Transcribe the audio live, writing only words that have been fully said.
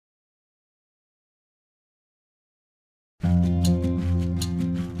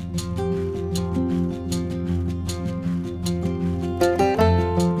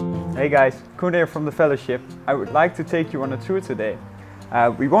Hey guys, Coen here from the Fellowship. I would like to take you on a tour today.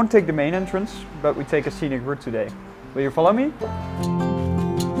 We won't take the main entrance, but we take a scenic route today. Will you follow me?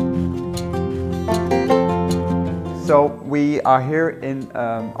 So we are here in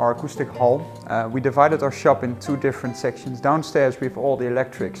our acoustic hall. We divided our shop in two different sections. Downstairs we have all the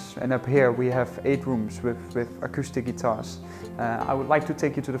electrics, and up here we have 8 rooms with acoustic guitars. I would like to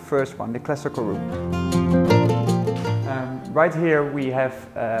take you to the first one, the classical room. Right here we have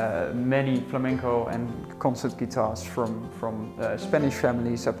many flamenco and concert guitars from Spanish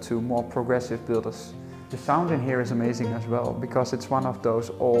families up to more progressive builders. The sound in here is amazing as well, because it's one of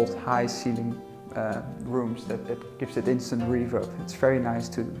those old high ceiling rooms that gives it instant reverb. It's very nice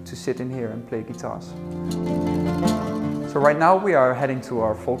to sit in here and play guitars. So right now we are heading to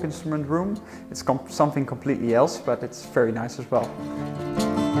our folk instrument room. It's something completely else, but it's very nice as well.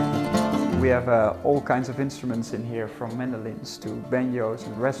 We have all kinds of instruments in here, from mandolins to banjos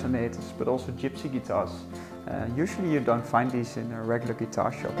and resonators, but also gypsy guitars. Usually you don't find these in a regular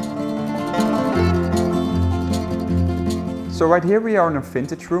guitar shop. So right here we are in a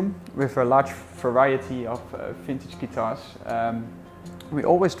vintage room with a large variety of vintage guitars. We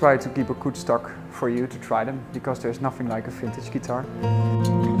always try to keep a good stock for you to try them, because there's nothing like a vintage guitar.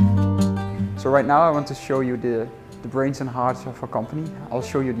 So right now I want to show you the brains and hearts of our company. I'll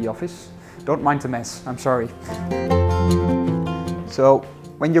show you the office. Don't mind the mess, I'm sorry. So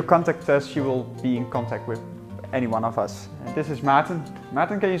when you contact us, you will be in contact with any one of us. And this is Maarten.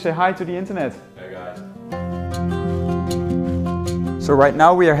 Maarten, can you say hi to the internet? Hey guys. So right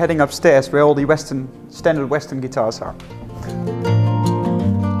now we are heading upstairs where all the standard Western guitars are.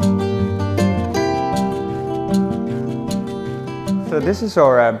 So this is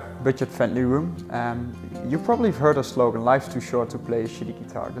our budget-friendly room. You've probably heard our slogan, life's too short to play a shitty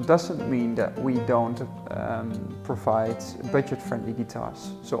guitar. That doesn't mean that we don't provide budget-friendly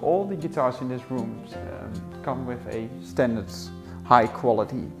guitars. So all the guitars in this room come with a standard high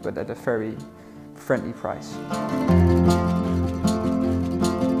quality, but at a very friendly price.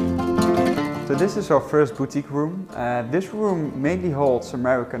 So this is our first boutique room. This room mainly holds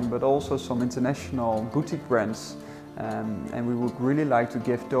American, but also some international boutique brands. And we would really like to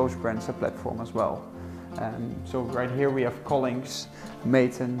give those brands a platform as well. So right here we have Collings,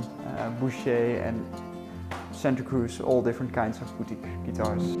 Maton, Boucher and Santa Cruz, all different kinds of boutique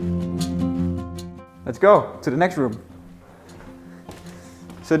guitars. Let's go to the next room.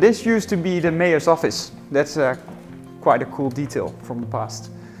 So this used to be the mayor's office. That's quite a cool detail from the past.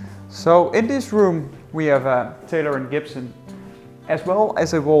 So in this room we have Taylor and Gibson, as well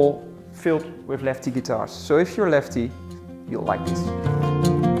as a wall filled with lefty guitars. So if you're lefty, you'll like this.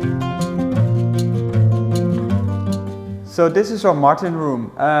 So this is our Martin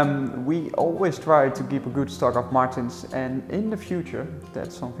room. We always try to keep a good stock of Martins, and in the future,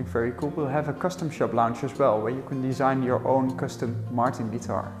 that's something very cool, we'll have a custom shop lounge as well, where you can design your own custom Martin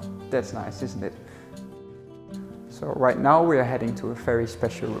guitar. That's nice, isn't it? So right now we are heading to a very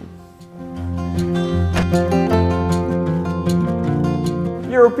special room.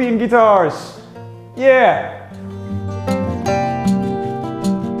 European guitars! Yeah!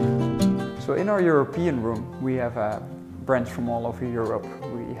 So in our European room we have brands from all over Europe.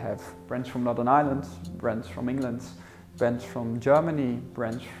 We have brands from Northern Ireland, brands from England, brands from Germany,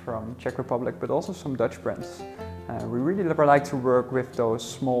 brands from Czech Republic, but also some Dutch brands. We really like to work with those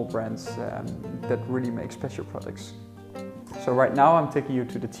small brands that really make special products. So right now I'm taking you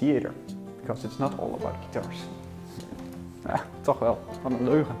to the theater, because it's not all about guitars. Ja, toch wel, wat een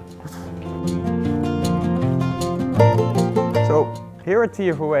leugen. So here at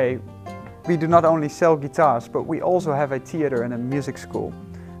TFOA we do not only sell guitars, but we also have a theater and a music school.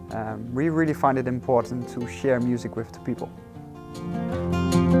 We really find it important to share music with the people.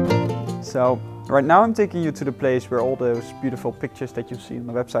 So right now I'm taking you to the place where all those beautiful pictures that you see on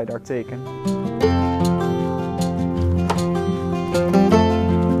the website are taken.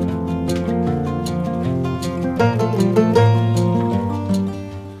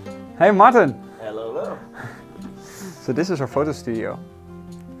 Hey Martin! Hello, hello. So this is our photo studio.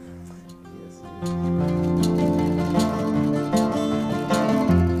 Yes.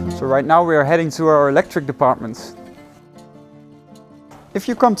 So right now we are heading to our electric department. If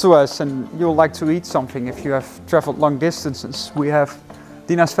you come to us and you'll like to eat something, if you have traveled long distances, we have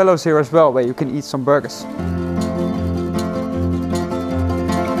Dina's Fellows here as well, where you can eat some burgers.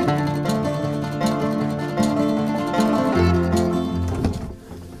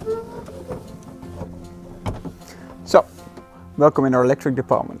 So, welcome in our electric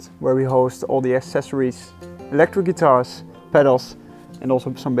department, where we host all the accessories, electric guitars, pedals and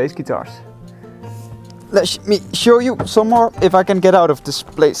also some bass guitars. let me show you some more if I can get out of this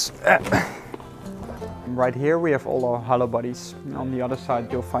place. Right here we have all our hollow bodies. On the other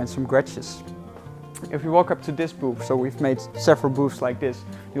side you'll find some Gretches. If you walk up to this booth, so we've made several booths like this,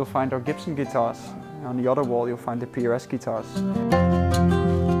 you'll find our Gibson guitars. On the other wall you'll find the PRS guitars.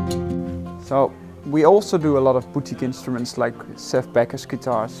 So we also do a lot of boutique instruments like Seth Becker's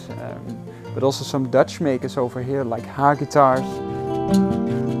guitars, but also some Dutch makers over here like Haar guitars.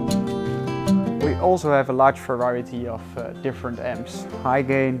 We also have a large variety of different amps, high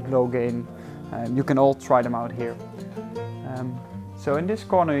gain, low gain. You can all try them out here. So in this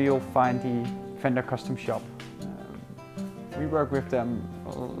corner you'll find the Fender Custom Shop. We work with them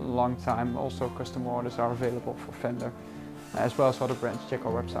a long time. Also custom orders are available for Fender, as well as other brands. Check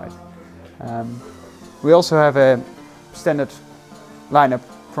our website. We also have a standard lineup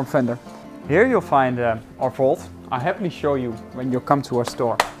from Fender. Here you'll find our vault. I'll happily show you when you come to our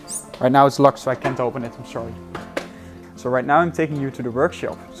store. Right now it's locked, so I can't open it, I'm sorry. So right now I'm taking you to the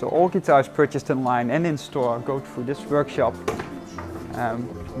workshop. So all guitars purchased online and in store go through this workshop,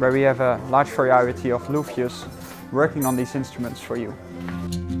 where we have a large variety of luthiers working on these instruments for you.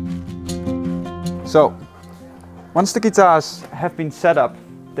 So once the guitars have been set up,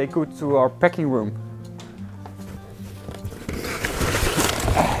 they go to our packing room.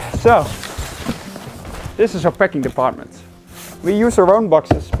 So this is our packing department. We use our own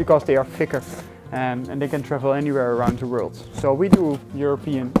boxes because they are thicker and they can travel anywhere around the world. So we do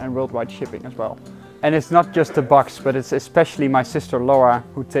European and worldwide shipping as well. And it's not just the box, but it's especially my sister Laura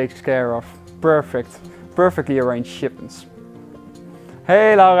who takes care of perfectly arranged shipments.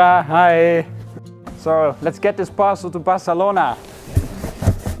 Hey Laura, hi! So let's get this parcel to Barcelona.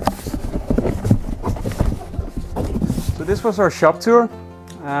 So this was our shop tour.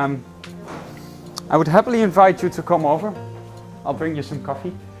 I would happily invite you to come over. I'll bring you some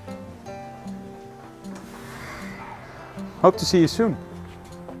coffee. Hope to see you soon.